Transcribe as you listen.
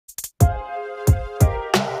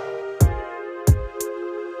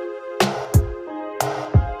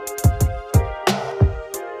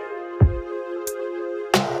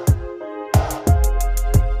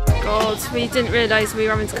we didn't realise we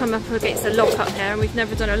were having to come up against a lock up here, and we've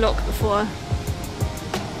never done a lock before.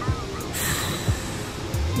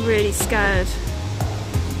 Really scared.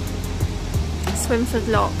 Swinford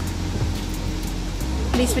Lock.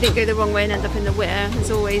 At least we didn't go the wrong way and end up in the Weir.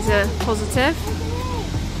 There's always a positive.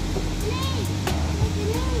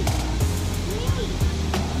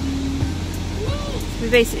 We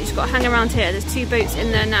basically just got to hang around here. There's 2 boats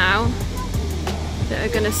in there now that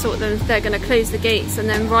are going to sort them. They're going to close the gates and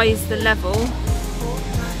then rise the level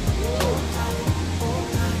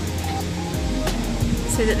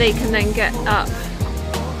so that they can then get up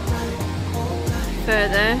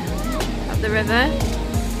further up the river.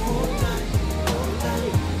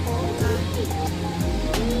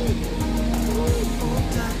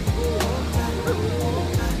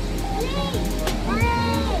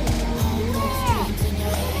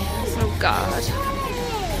 Oh God.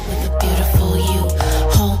 With a beautiful you,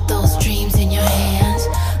 hold those dreams in your hands,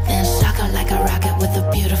 then shock her like a rocket with a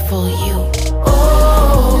beautiful you.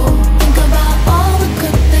 Oh, think about all the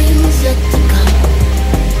good things yet to come.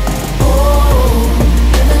 Oh,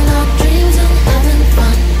 living our dreams and having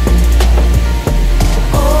fun.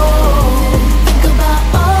 Oh, think about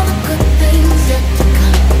all the good things yet to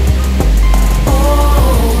come.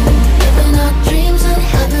 Oh, living our dreams and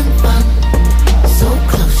having fun. So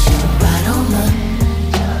close, you right on the.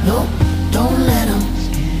 Nope, don't let 'em.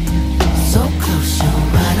 So close, you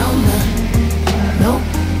right on the. Nope,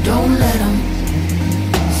 don't let 'em.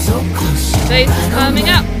 So close, you Boat right is coming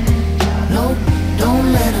up. Nope, don't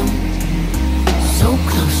let 'em. So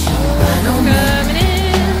close, you right on the. Coming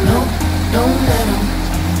in. Nope, don't let 'em.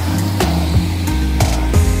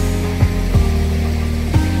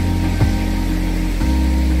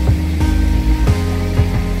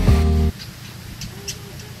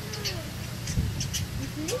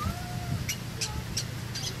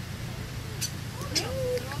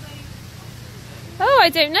 Oh, I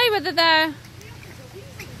don't know whether they're...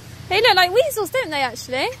 They look like weasels, don't they,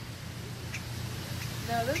 actually?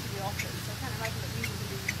 No, those are the otters. I can't imagine that weasels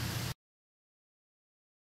would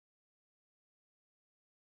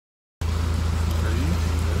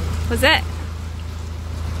be. Was it?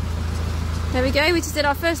 There we go, we just did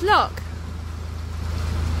our first lock.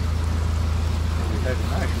 Where are we heading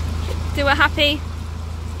now? Do we're happy.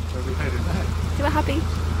 Where are we heading now? Do we're happy.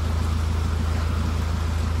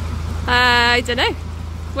 I don't know.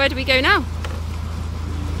 Where do we go now?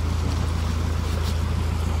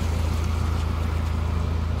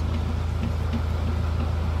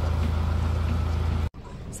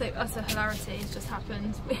 So utter hilarity has just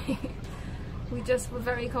happened. We just were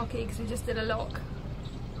very cocky because we just did a lock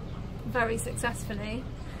very successfully,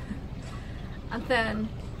 and then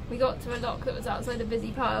we got to a lock that was outside a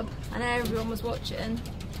busy pub and everyone was watching.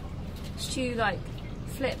 Stu like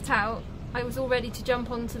flipped out. I was all ready to jump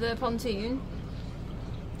onto the pontoon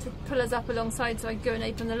to pull us up alongside so I could go and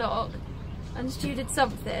open the lock, and Stu did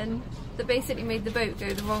something that basically made the boat go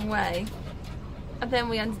the wrong way, and then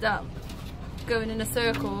we ended up going in a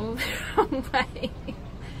circle the wrong way,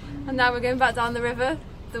 and now we're going back down the river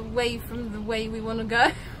the way from the way we want to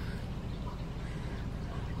go.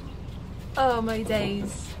 Oh my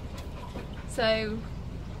days. So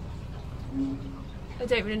I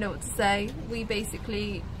don't really know what to say. We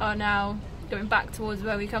basically are now going back towards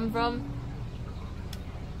where we come from,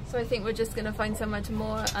 so I think we're just going to find somewhere to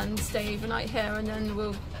moor and stay overnight here, and then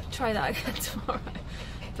we'll try that again tomorrow.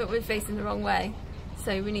 But we're facing the wrong way,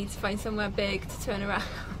 so we need to find somewhere big to turn around.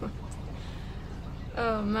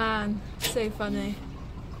 Oh man, so funny.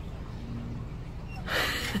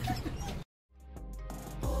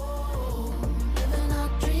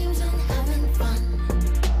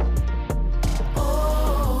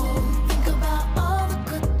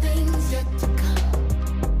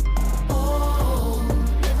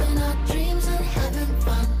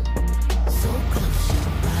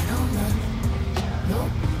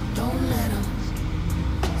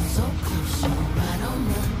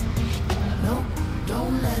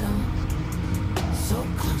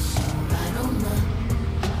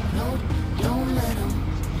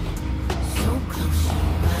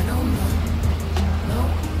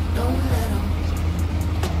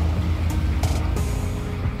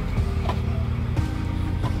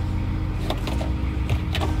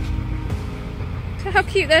 How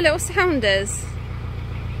cute their little sound is.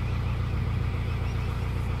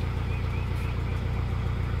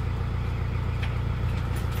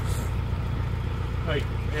 Hey,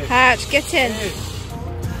 Hatch, get in.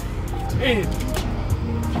 in.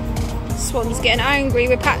 Swan's getting angry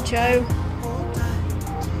with Pacho.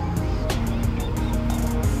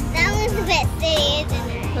 That was a bit silly, isn't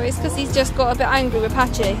it? Oh, it's because he's just got a bit angry with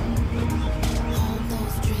Patchy. Hold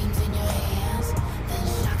those dreams in your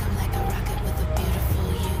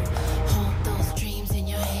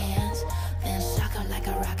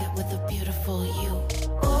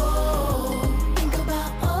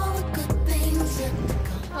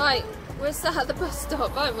sat at the bus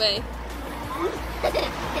stop, aren't we? Why are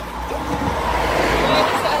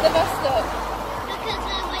we sat at the bus stop? Because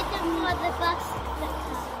we're waiting for the bus to come.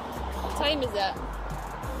 What time is it?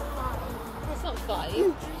 It's not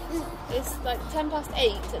 5. It's like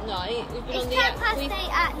 8:10 at night. We've been It's on the 8:10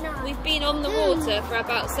 at night. we've been on the water for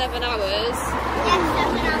about 7 hours. Yes,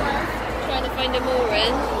 7 hours. Trying to find a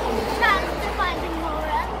mooring. Trying to find a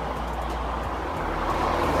mooring.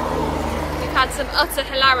 We've had some utter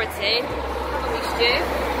hilarity, haven't we, Stu?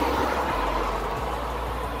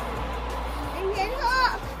 And then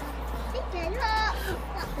hop. And then hop.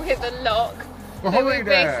 With a lock. Well, So hurry we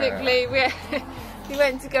there. basically we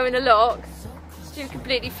went to go in a lock. Stu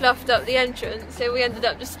completely fluffed up the entrance, so we ended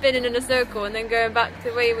up just spinning in a circle and then going back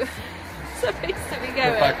to where we were supposed to be We're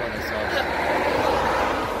going. back on the side.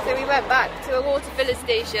 So we went back to a water filler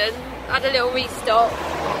station, had a little restop,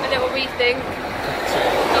 a little rethink,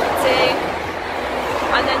 cup of tea,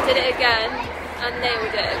 and then did it again and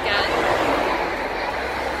nailed it again.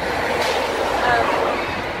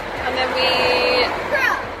 And then we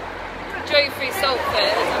drove through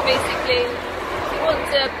Salford, and basically we want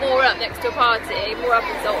to moor up next to a party, moor up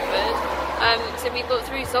in Salford. So we got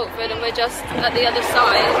through Salford and we're just at the other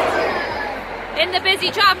side in the busy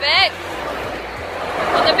traffic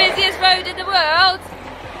on the busiest road in the world,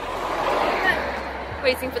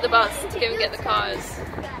 waiting for the bus to go and get the cars.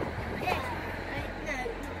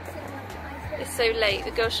 It's so late,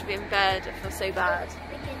 the girls should be in bed. I feel so bad,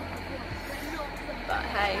 but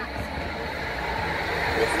hey.